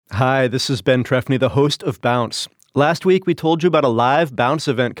Hi, this is Ben Trefny, the host of Bounce. Last week, we told you about a live Bounce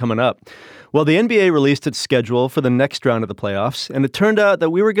event coming up. Well, the NBA released its schedule for the next round of the playoffs, and it turned out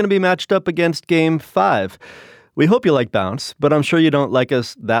that we were going to be matched up against Game 5. We hope you like Bounce, but I'm sure you don't like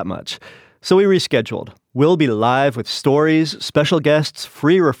us that much. So we rescheduled. We'll be live with stories, special guests,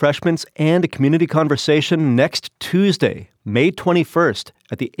 free refreshments, and a community conversation next Tuesday, May 21st,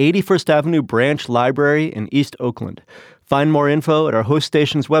 at the 81st Avenue Branch Library in East Oakland. Find more info at our host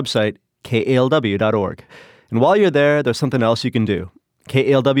station's website, kalw.org. And while you're there, there's something else you can do.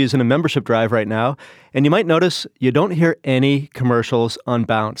 KALW is in a membership drive right now, and you might notice you don't hear any commercials on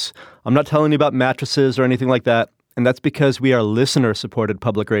Bounce. I'm not telling you about mattresses or anything like that, and that's because we are listener-supported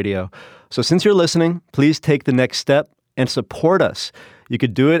public radio. So since you're listening, please take the next step and support us. You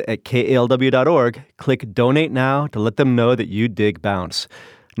could do it at kalw.org. Click Donate Now to let them know that you dig Bounce.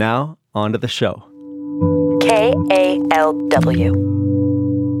 Now, on to the show. KALW.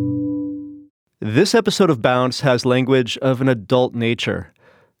 This episode of Bounce has language of an adult nature.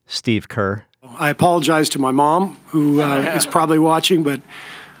 Steve Kerr. I apologize to my mom, who is probably watching, but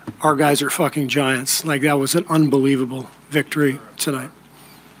our guys are fucking giants. Like, that was an unbelievable victory tonight.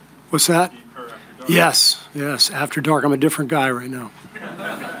 What's that? Yes. After dark. I'm a different guy right now.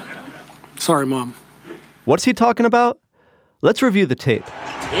 Sorry, Mom. What's he talking about? Let's review the tape.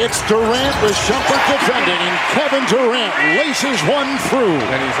 It's Durant with Shumpert defending, and Kevin Durant laces one through.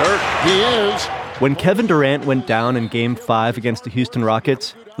 And he's hurt. He is. When Kevin Durant went down in Game 5 against the Houston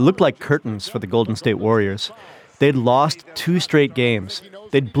Rockets, it looked like curtains for the Golden State Warriors. They'd lost 2 straight games.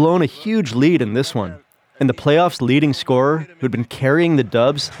 They'd blown a huge lead in this one. And the playoffs' leading scorer, who'd been carrying the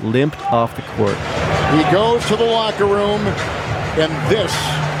Dubs, limped off the court. He goes to the locker room, and this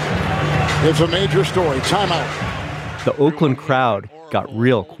is a major story. Timeout. The Oakland crowd got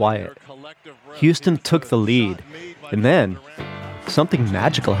real quiet. Houston took the lead, and then something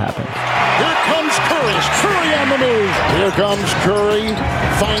magical happened. Here comes Curry. Curry on the move. Here comes Curry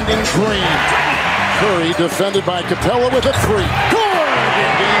finding Green. Curry defended by Capella with a three. Good!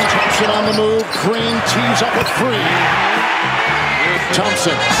 Dean Thompson on the move. Green tees up a three.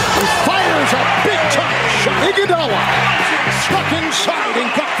 Thompson, who fires a big-time shot. Iguodala stuck inside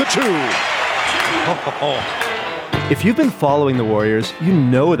and got the two. If you've been following the Warriors, you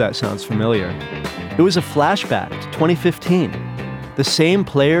know that sounds familiar. It was a flashback to 2015. The same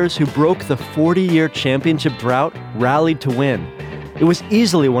players who broke the 40-year championship drought rallied to win. It was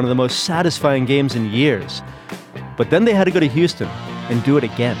easily one of the most satisfying games in years. But then they had to go to Houston and do it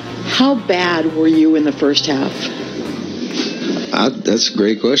again. How bad were you in the first half? That's a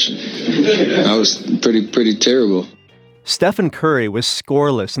great question. I was pretty terrible. Stephen Curry was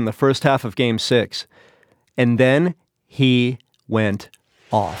scoreless in the first half of Game 6. And then he went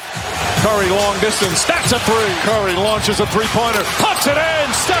off. Curry long distance, that's a three. Curry launches a three-pointer, puts it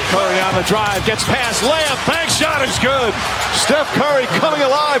in. Steph Curry on the drive, gets past, layup, bank shot is good. Steph Curry coming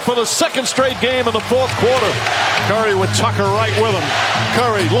alive for the second straight game in the fourth quarter. Curry with Tucker right with him.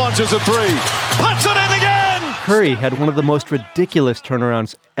 Curry launches a three, puts it in again. Curry had one of the most ridiculous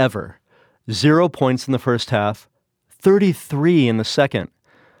turnarounds ever. 0 points in the first half, 33 in the second.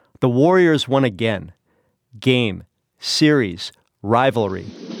 The Warriors won again. Game, series, rivalry,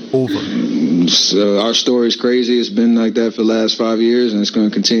 over. So our story's crazy. It's been like that for the last 5 years, and it's going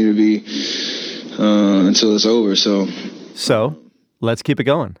to continue to be until it's over. So let's keep it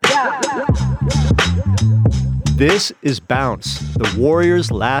going. This is Bounce, the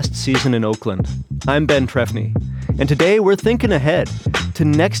Warriors' last season in Oakland. I'm Ben Trefny, and today we're thinking ahead to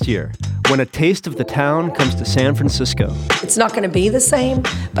next year, when a taste of the town comes to San Francisco. It's not going to be the same,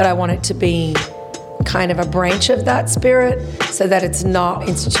 but I want it to be kind of a branch of that spirit so that it's not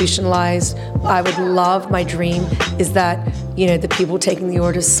institutionalized. I would love, my dream is that, the people taking the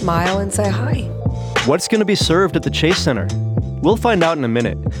orders smile and say hi. What's going to be served at the Chase Center? We'll find out in a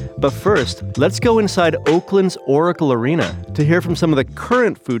minute. But first, let's go inside Oakland's Oracle Arena to hear from some of the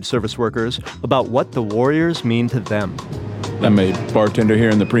current food service workers about what the Warriors mean to them. I'm a bartender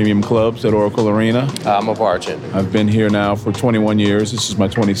here in the premium clubs at Oracle Arena. I'm a bartender. I've been here now for 21 years. This is my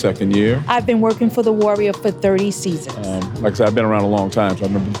 22nd year. I've been working for the Warrior for 30 seasons. Like I said, I've been around a long time. So I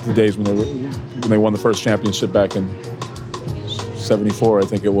remember the days when they won the first championship back in 74, I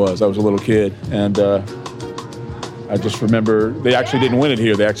think it was. I was a little kid. And I just remember they actually didn't win it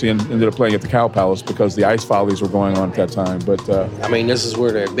here. They actually ended up playing at the Cow Palace because the Ice Follies were going on at that time. But this is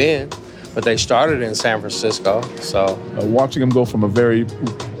where they've been. But they started in San Francisco, so. Watching them go from a very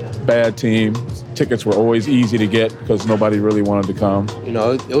bad team, tickets were always easy to get because nobody really wanted to come.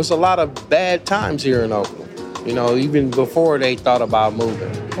 It was a lot of bad times here in Oakland. Even before they thought about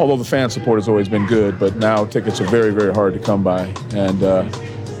moving. Although the fan support has always been good, but now tickets are very, very hard to come by. And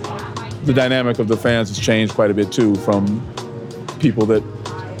the dynamic of the fans has changed quite a bit too, from people that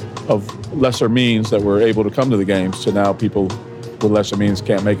of lesser means that were able to come to the games to now people with lesser means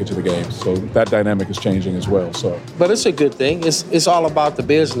can't make it to the games. So that dynamic is changing as well. But it's a good thing. It's all about the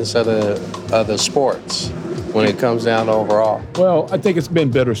business of the sports when it comes down to overall. Well, I think it's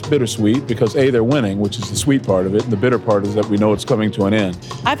been bittersweet because A, they're winning, which is the sweet part of it, and the bitter part is that we know it's coming to an end.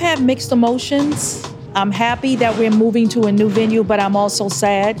 I've had mixed emotions. I'm happy that we're moving to a new venue, but I'm also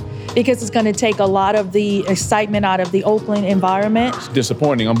sad because it's going to take a lot of the excitement out of the Oakland environment. It's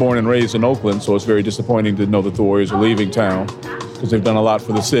disappointing. I'm born and raised in Oakland, so it's very disappointing to know that the Warriors are leaving town because they've done a lot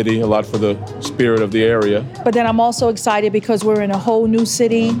for the city, a lot for the spirit of the area. But then I'm also excited because we're in a whole new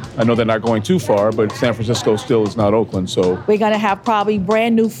city. I know they're not going too far, but San Francisco still is not Oakland, so we're going to have probably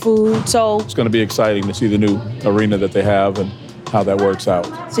brand new food, so it's going to be exciting to see the new arena that they have and how that works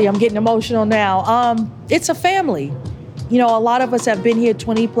out. See, I'm getting emotional now. It's a family. You know, a lot of us have been here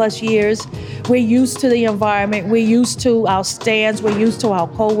 20 plus years. We're used to the environment. We're used to our stands. We're used to our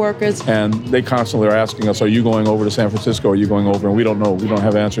coworkers. And they constantly are asking us, are you going over to San Francisco? Are you going over? And we don't know. We don't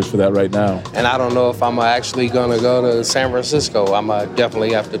have answers for that right now. And I don't know if I'm actually going to go to San Francisco. I'm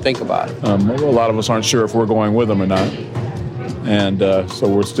definitely have to think about it. A lot of us aren't sure if we're going with them or not. And so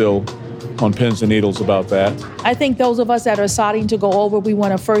we're still on pins and needles about that. I think those of us that are deciding to go over, we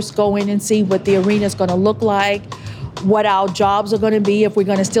want to first go in and see what the arena is going to look like, what our jobs are going to be, if we're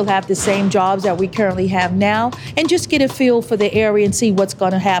going to still have the same jobs that we currently have now, and just get a feel for the area and see what's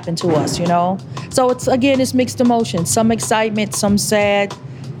going to happen to us, you know? So it's mixed emotions, some excitement, some sad.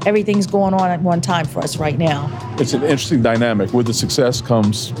 Everything's going on at one time for us right now. It's an interesting dynamic. With the success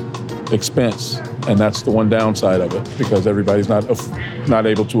comes expense, and that's the one downside of it, because everybody's not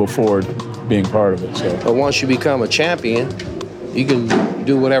able to afford being part of it. So. But once you become a champion, you can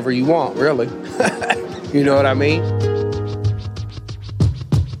do whatever you want, really. You know what I mean?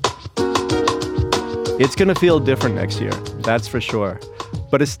 It's going to feel different next year, that's for sure.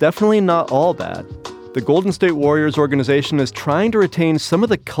 But it's definitely not all bad. The Golden State Warriors organization is trying to retain some of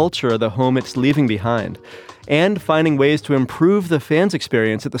the culture of the home it's leaving behind, and finding ways to improve the fans'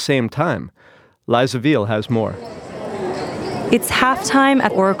 experience at the same time. Liza Veal has more. It's halftime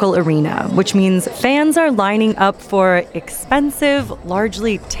at Oracle Arena, which means fans are lining up for expensive,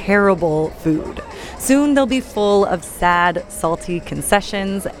 largely terrible food. Soon they'll be full of sad, salty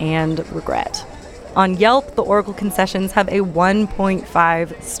concessions and regret. On Yelp, the Oracle concessions have a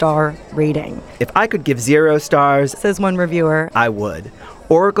 1.5-star rating. If I could give 0 stars, says one reviewer, I would.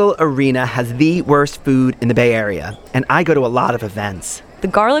 Oracle Arena has the worst food in the Bay Area, and I go to a lot of events. The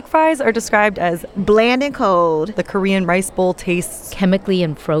garlic fries are described as bland and cold. The Korean rice bowl tastes chemically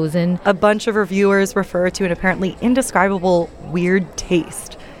and frozen. A bunch of reviewers refer to an apparently indescribable weird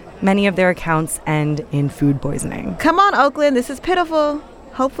taste. Many of their accounts end in food poisoning. Come on, Oakland, this is pitiful.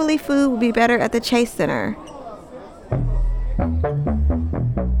 Hopefully food will be better at the Chase Center.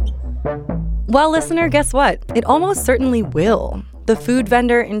 Well, listener, guess what? It almost certainly will. The food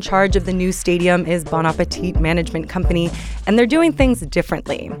vendor in charge of the new stadium is Bon Appetit Management Company, and they're doing things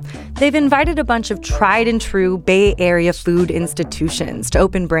differently. They've invited a bunch of tried and true Bay Area food institutions to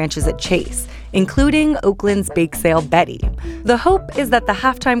open branches at Chase, including Oakland's bake sale Betty. The hope is that the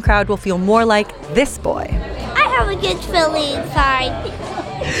halftime crowd will feel more like this boy. I have a good feeling inside.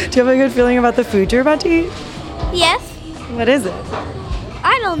 Do you have a good feeling about the food you're about to eat? Yes. What is it?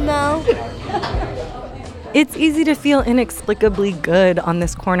 I don't know. It's easy to feel inexplicably good on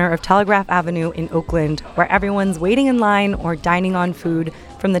this corner of Telegraph Avenue in Oakland, where everyone's waiting in line or dining on food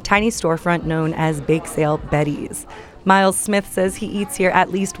from the tiny storefront known as Bake Sale Betty's. Miles Smith says he eats here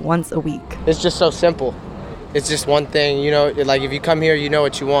at least once a week. It's just so simple. It's just one thing, you know, like if you come here, you know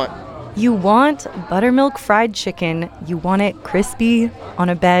what you want. You want buttermilk fried chicken. You want it crispy on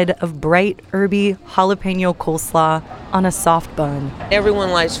a bed of bright, herby jalapeno coleslaw on a soft bun.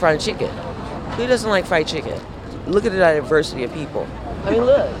 Everyone likes fried chicken. Who doesn't like fried chicken? Look at the diversity of people. I mean,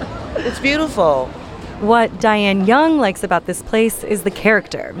 look, it's beautiful. What Diane Young likes about this place is the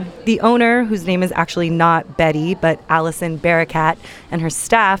character. The owner, whose name is actually not Betty, but Allison Barakat, and her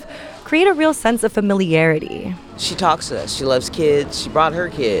staff create a real sense of familiarity. She talks to us. She loves kids. She brought her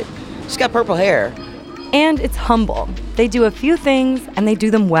kid. She's got purple hair. And it's humble. They do a few things, and they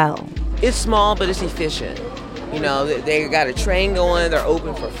do them well. It's small, but it's efficient. You know, they got a train going. They're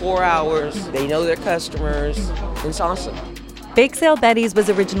open for 4 hours. They know their customers. It's awesome. Bake Sale Betty's was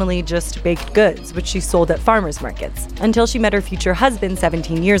originally just baked goods, which she sold at farmers markets, until she met her future husband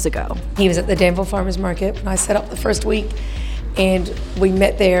 17 years ago. He was at the Danville Farmers Market when I set up the first week, and we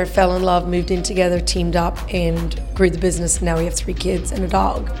met there, fell in love, moved in together, teamed up, and grew the business. And now we have 3 kids and a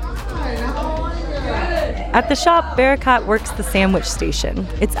dog. At the shop, Barakat works the sandwich station.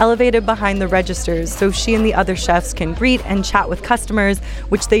 It's elevated behind the registers so she and the other chefs can greet and chat with customers,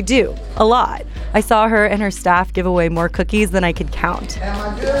 which they do, a lot. I saw her and her staff give away more cookies than I could count. Am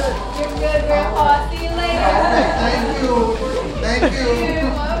I good? You're good, Grandpa. See you later. Thank you.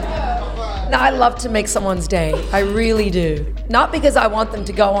 Now, I love to make someone's day. I really do. Not because I want them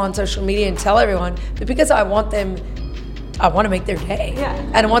to go on social media and tell everyone, but because I want to make their day. Yeah.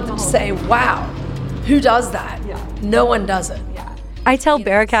 And I want them to say, wow, who does that? Yeah. No one does it. Yeah. I tell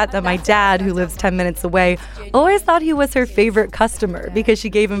Barakat that my dad, who lives 10 minutes away, always thought he was her favorite customer because she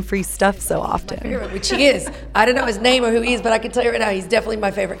gave him free stuff so often. Which he is. I don't know his name or who he is, but I can tell you right now, he's definitely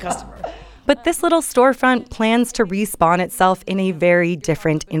my favorite customer. But this little storefront plans to respawn itself in a very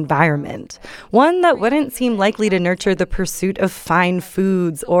different environment. One that wouldn't seem likely to nurture the pursuit of fine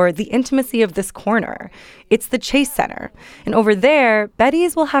foods or the intimacy of this corner. It's the Chase Center. And over there,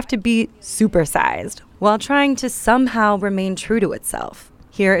 Betty's will have to be supersized while trying to somehow remain true to itself.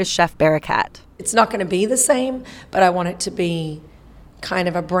 Here is Chef Barakat. It's not going to be the same, but I want it to be kind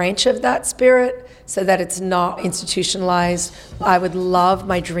of a branch of that spirit so that it's not institutionalized. I would love,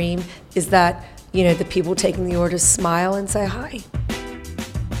 my dream is that, the people taking the orders smile and say hi.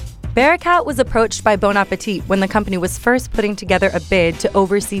 Barakat was approached by Bon Appetit when the company was first putting together a bid to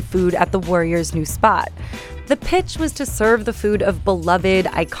oversee food at the Warriors' new spot. The pitch was to serve the food of beloved,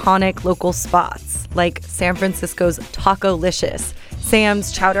 iconic local spots, like San Francisco's Taco-licious,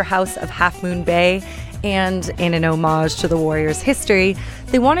 Sam's Chowder House of Half Moon Bay, and in an homage to the Warriors' history,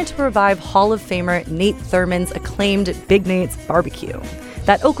 they wanted to revive Hall of Famer Nate Thurman's acclaimed Big Nate's Barbecue.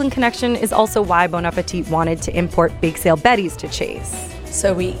 That Oakland connection is also why Bon Appetit wanted to import Bake Sale Betty's to Chase.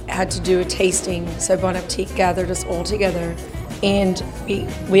 So we had to do a tasting, so Bon Appetit gathered us all together, and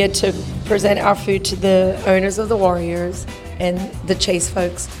we had to present our food to the owners of the Warriors and the Chase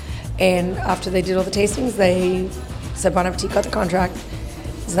folks. And after they did all the tastings, they said Bon Appetit got the contract.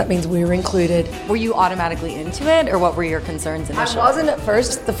 So that means we were included. Were you automatically into it, or what were your concerns initially? I wasn't at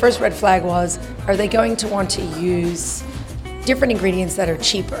first. The first red flag was, are they going to want to use different ingredients that are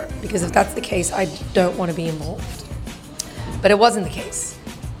cheaper? Because if that's the case, I don't want to be involved. But it wasn't the case.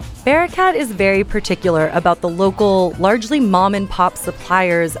 Barakat is very particular about the local, largely mom-and-pop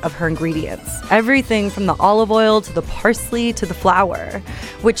suppliers of her ingredients. Everything from the olive oil to the parsley to the flour,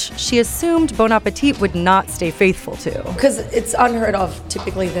 which she assumed Bon Appetit would not stay faithful to. Because it's unheard of,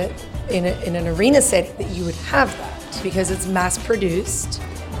 typically, that in an arena setting that you would have that, because it's mass-produced,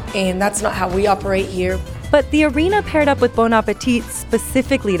 and that's not how we operate here. But the arena paired up with Bon Appetit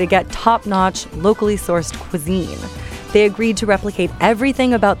specifically to get top-notch, locally sourced cuisine. They agreed to replicate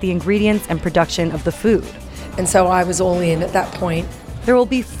everything about the ingredients and production of the food. And so I was all in at that point. There will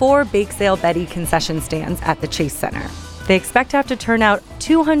be 4 Bake Sale Betty concession stands at the Chase Center. They expect to have to turn out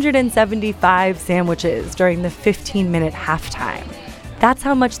 275 sandwiches during the 15-minute halftime. That's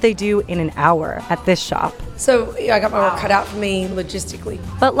how much they do in an hour at this shop. So I got my work cut out for me logistically.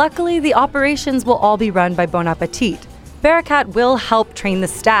 But luckily, the operations will all be run by Bon Appetit. Barakat will help train the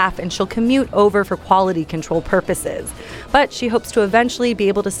staff, and she'll commute over for quality control purposes. But she hopes to eventually be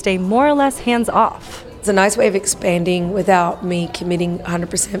able to stay more or less hands-off. It's a nice way of expanding without me committing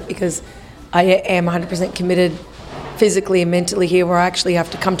 100%, because I am 100% committed physically and mentally here, where I actually have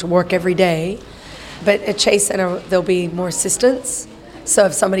to come to work every day. But at Chase Center, there'll be more assistance. So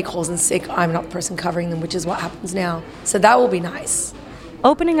if somebody calls in sick, I'm not the person covering them, which is what happens now. So that will be nice.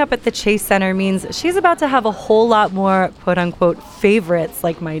 Opening up at the Chase Center means she's about to have a whole lot more quote-unquote favorites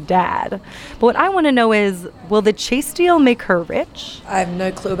like my dad. But what I want to know is, will the Chase deal make her rich? I have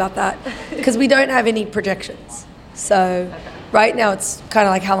no clue about that, because we don't have any projections. So right now it's kind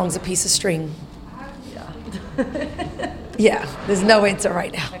of like, how long's a piece of string? Yeah, there's no answer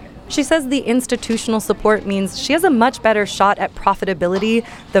right now. She says the institutional support means she has a much better shot at profitability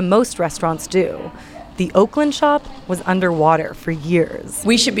than most restaurants do. The Oakland shop was underwater for years.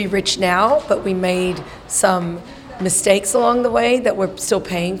 We should be rich now, but we made some mistakes along the way that we're still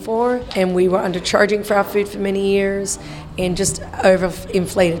paying for, and we were undercharging for our food for many years, and just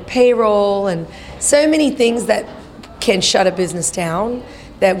overinflated payroll, and so many things that can shut a business down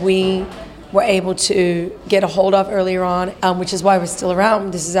that we were able to get a hold of earlier on, which is why we're still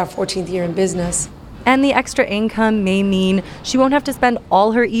around. This is our 14th year in business. And the extra income may mean she won't have to spend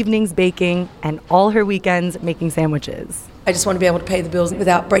all her evenings baking and all her weekends making sandwiches. I just want to be able to pay the bills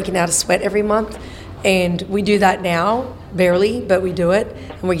without breaking out a sweat every month. And we do that now, barely, but we do it,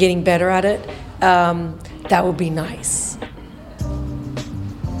 and we're getting better at it. That would be nice.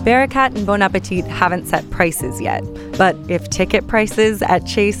 Barakat and Bon Appetit haven't set prices yet, but if ticket prices at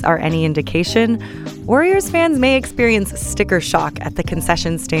Chase are any indication, Warriors fans may experience sticker shock at the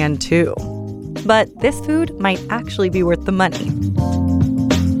concession stand too. But this food might actually be worth the money.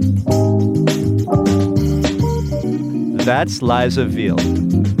 That's Liza Veal.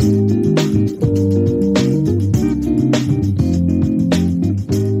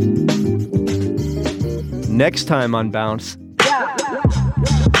 Next time on Bounce.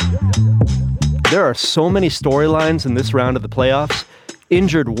 There are so many storylines in this round of the playoffs.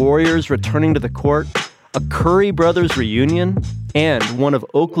 Injured Warriors returning to the court, a Curry brothers reunion, and one of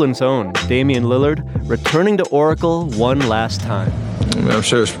Oakland's own, Damian Lillard, returning to Oracle one last time. I'm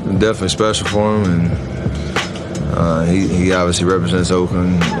sure it's definitely special for him, and he obviously represents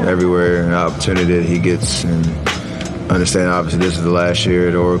Oakland everywhere, an opportunity that he gets, and understand obviously this is the last year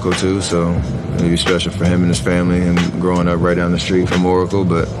at Oracle too, so it'll be special for him and his family, and growing up right down the street from Oracle,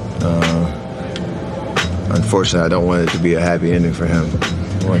 but unfortunately I don't want it to be a happy ending for him.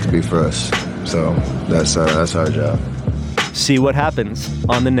 I want it to be for us, so that's our job. See what happens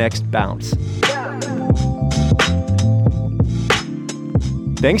on the next Bounce.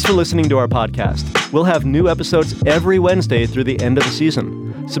 Thanks for listening to our podcast. We'll have new episodes every Wednesday through the end of the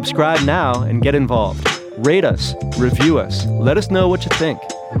season. Subscribe now and get involved. Rate us, review us, let us know what you think.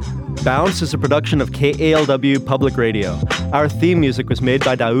 Bounce is a production of KALW Public Radio. Our theme music was made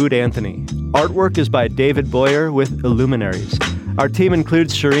by Daoud Anthony. Artwork is by David Boyer with Illuminaries. Our team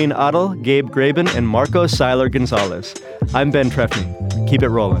includes Shireen Adel, Gabe Graben, and Marco Seiler Gonzalez. I'm Ben Trefny. Keep it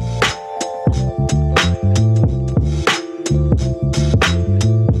rolling.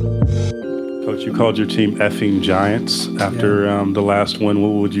 Coach, you called your team effing giants after the last win.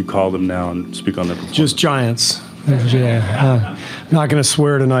 What would you call them now and speak on their performance? Just giants. Yeah. I'm not going to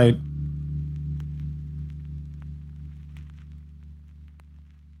swear tonight.